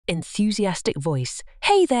enthusiastic voice.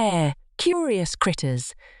 Hey there, curious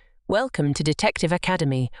critters! Welcome to Detective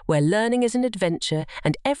Academy, where learning is an adventure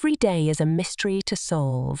and every day is a mystery to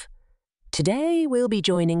solve. Today we'll be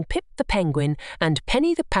joining Pip the Penguin and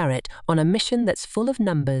Penny the Parrot on a mission that's full of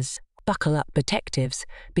numbers. Buckle up, detectives,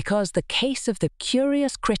 because the case of the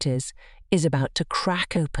curious critters is about to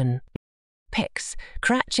crack open. Pip,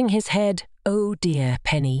 scratching his head. Oh dear,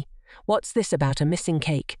 Penny. What's this about a missing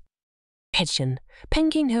cake? Pigeon,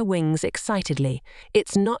 penguin her wings excitedly.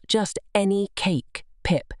 It's not just any cake,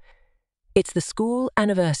 Pip. It's the school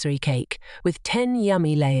anniversary cake with 10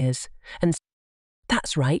 yummy layers. And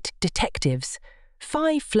that's right, detectives.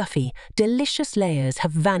 5 fluffy, delicious layers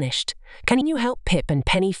have vanished. Can you help Pip and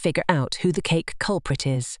Penny figure out who the cake culprit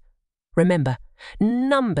is? Remember,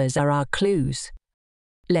 numbers are our clues.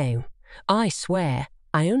 Leo, I swear,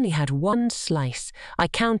 I only had 1 slice. I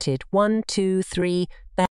counted 1, 2, 3.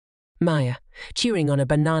 Maya, chewing on a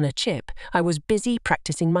banana chip, I was busy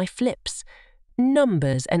practicing my flips.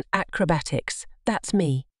 Numbers and acrobatics, that's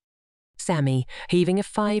me. Sammy, heaving a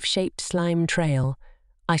 5-shaped slime trail.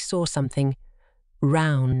 I saw something.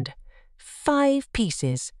 Round. 5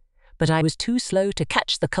 pieces. But I was too slow to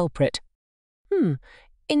catch the culprit.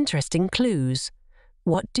 Interesting clues.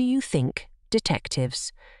 What do you think,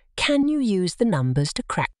 detectives? Can you use the numbers to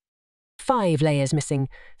crack? 5 layers missing.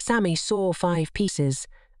 Sammy saw 5 pieces,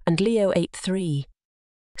 and Leo ate 3.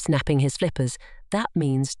 Snapping his flippers, that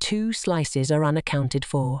means 2 slices are unaccounted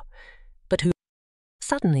for. But who?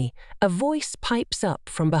 Suddenly, a voice pipes up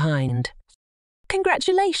from behind.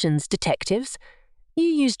 Congratulations, detectives! You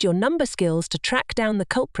used your number skills to track down the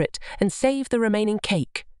culprit and save the remaining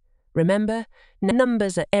cake. Remember,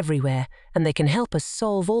 numbers are everywhere, and they can help us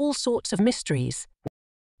solve all sorts of mysteries.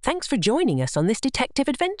 Thanks for joining us on this detective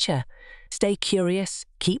adventure. Stay curious,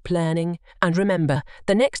 keep learning, and remember,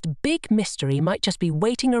 the next big mystery might just be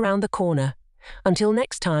waiting around the corner. Until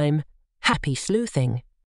next time, happy sleuthing!